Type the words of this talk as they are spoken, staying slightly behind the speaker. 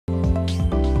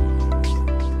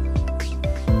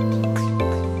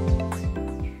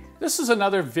This is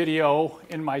another video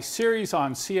in my series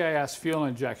on CIS fuel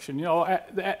injection. You know,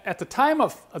 at the time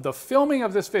of the filming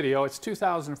of this video, it's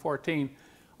 2014,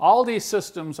 all these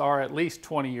systems are at least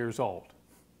 20 years old.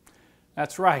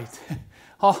 That's right.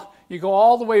 You go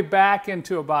all the way back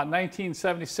into about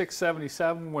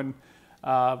 1976-77 when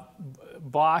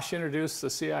Bosch introduced the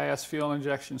CIS fuel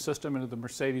injection system into the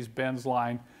Mercedes-Benz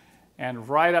line, and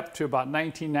right up to about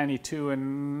 1992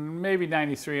 and maybe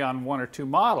 93 on one or two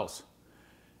models.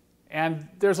 And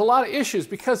there's a lot of issues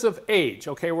because of age.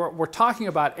 Okay, we're talking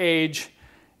about age,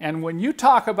 and when you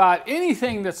talk about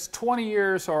anything that's 20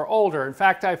 years or older, in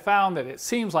fact, I found that it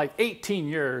seems like 18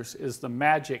 years is the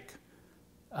magic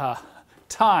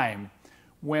time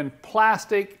when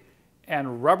plastic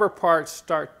and rubber parts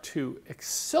start to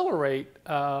accelerate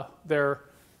their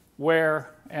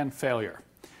wear and failure.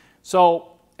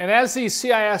 So, and as these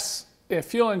CIS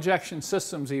fuel injection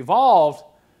systems evolved,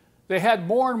 they had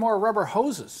more and more rubber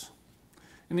hoses.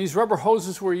 And these rubber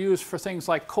hoses were used for things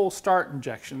like cold start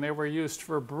injection. They were used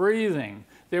for breathing.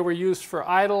 They were used for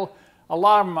idle. A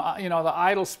lot of them, you know, the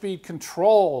idle speed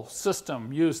control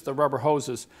system used the rubber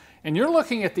hoses. And you're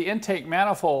looking at the intake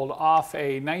manifold off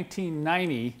a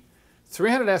 1990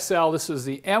 300 SL. This is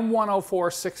the M104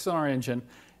 6-cylinder engine.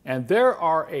 And there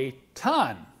are a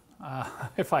ton,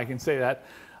 if I can say that,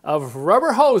 of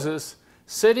rubber hoses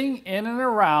sitting in and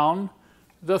around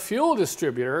the fuel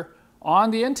distributor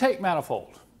on the intake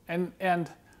manifold. And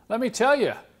let me tell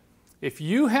you, if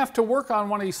you have to work on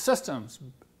one of these systems,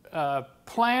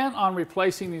 plan on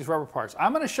replacing these rubber parts.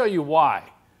 I'm going to show you why.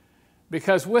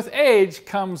 Because with age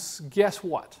comes, guess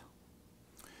what?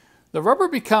 The rubber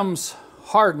becomes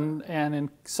hardened and in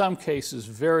some cases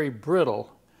very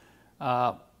brittle.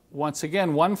 Once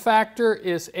again, one factor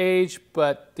is age,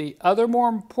 but the other more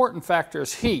important factor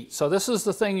is heat. So this is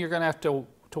the thing you're going to have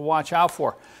to watch out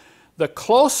for. The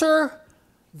closer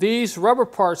these rubber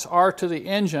parts are to the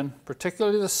engine,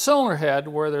 particularly the cylinder head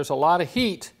where there's a lot of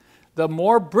heat, the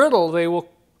more brittle they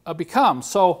will become.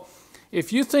 So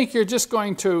if you think you're just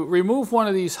going to remove one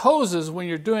of these hoses when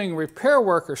you're doing repair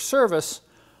work or service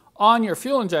on your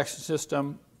fuel injection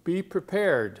system, be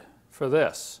prepared for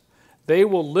this. They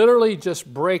will literally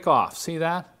just break off. See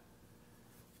that?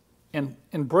 And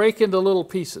break into little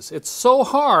pieces. It's so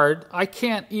hard, I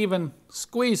can't even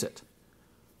squeeze it.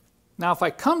 Now, if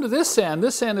I come to this end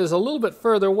is a little bit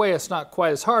further away. It's not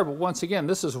quite as hard, but once again,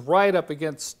 this is right up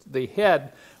against the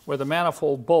head where the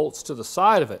manifold bolts to the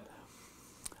side of it.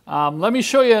 Let me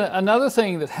show you another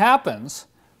thing that happens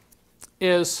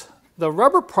is the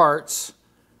rubber parts,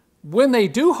 when they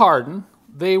do harden,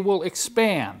 they will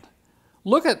expand.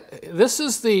 Look at, this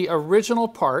is the original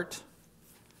part.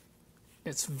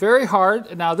 It's very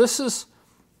hard. Now this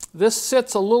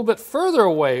sits a little bit further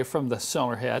away from the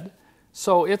cylinder head,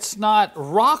 so it's not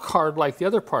rock hard like the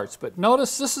other parts. But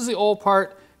notice this is the old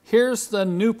part, here's the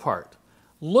new part.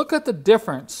 Look at the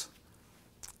difference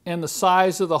in the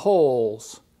size of the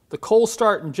holes. The cold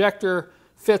start injector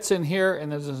fits in here,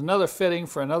 and there's another fitting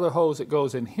for another hose that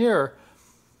goes in here.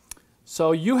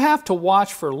 So you have to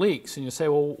watch for leaks, and you say,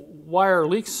 well, why are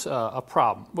leaks a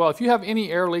problem? Well, if you have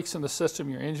any air leaks in the system,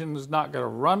 your engine is not going to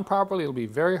run properly. It'll be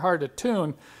very hard to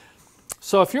tune.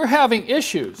 So if you're having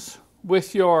issues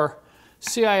with your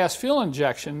CIS fuel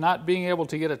injection, not being able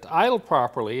to get it to idle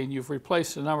properly, and you've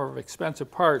replaced a number of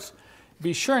expensive parts,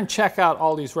 be sure and check out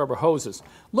all these rubber hoses.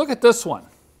 Look at this one.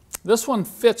 This one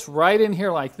fits right in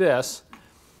here like this.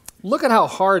 Look at how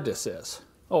hard this is.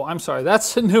 Oh, I'm sorry,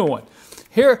 that's the new one.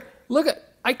 Here, look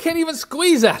at, I can't even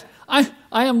squeeze that. I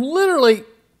am literally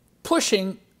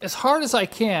pushing as hard as I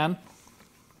can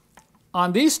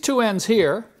on these two ends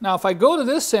here. Now, if I go to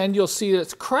this end, you'll see that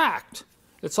it's cracked.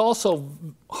 It's also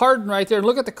hardened right there.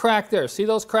 Look at the crack there. See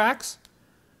those cracks?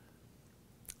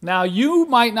 Now, you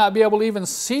might not be able to even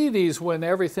see these when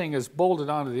everything is bolted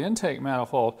onto the intake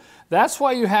manifold. That's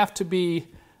why you have to be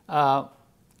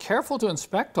careful to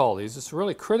inspect all these. It's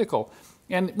really critical.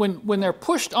 And when they're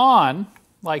pushed on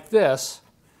like this,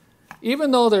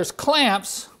 even though there's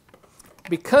clamps,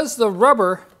 because the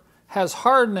rubber has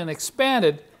hardened and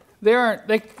expanded,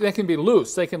 they can be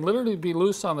loose. They can literally be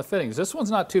loose on the fittings. This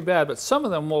one's not too bad, but some of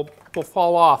them will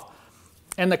fall off.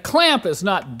 And the clamp is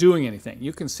not doing anything.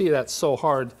 You can see that's so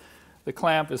hard. The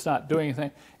clamp is not doing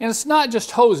anything. And it's not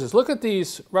just hoses. Look at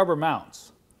these rubber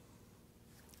mounts.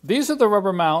 These are the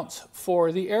rubber mounts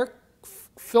for the air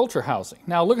filter housing.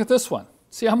 Now look at this one.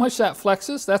 See how much that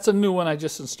flexes? That's a new one I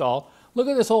just installed. Look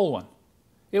at this old one.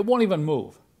 It won't even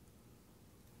move.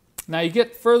 Now you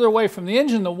get further away from the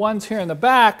engine, the ones here in the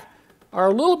back are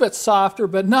a little bit softer,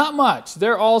 but not much.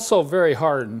 They're also very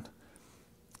hardened.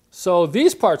 So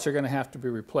these parts are going to have to be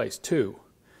replaced too.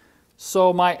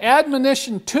 So my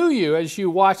admonition to you as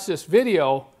you watch this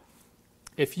video,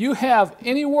 if you have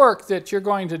any work that you're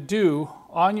going to do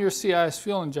on your CIS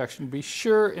fuel injection, be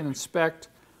sure and inspect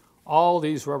all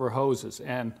these rubber hoses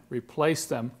and replace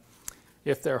them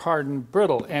if they're hard and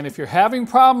brittle. And if you're having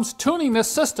problems tuning this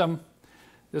system,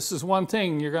 this is one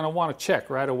thing you're going to want to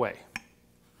check right away.